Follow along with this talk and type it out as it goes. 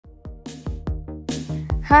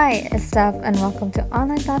Hi, it's Steph, and welcome to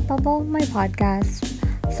Online Thought Bubble, my podcast.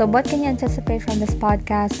 So, what can you anticipate from this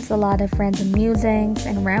podcast is a lot of random musings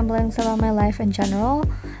and ramblings about my life in general,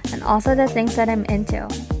 and also the things that I'm into.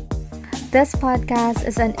 This podcast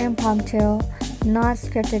is an impromptu, not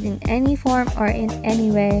scripted in any form or in any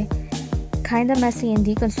way, kinda messy and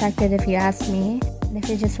deconstructed if you ask me. And if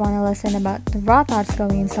you just want to listen about the raw thoughts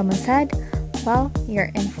going in someone's head, well,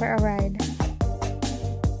 you're in for a ride.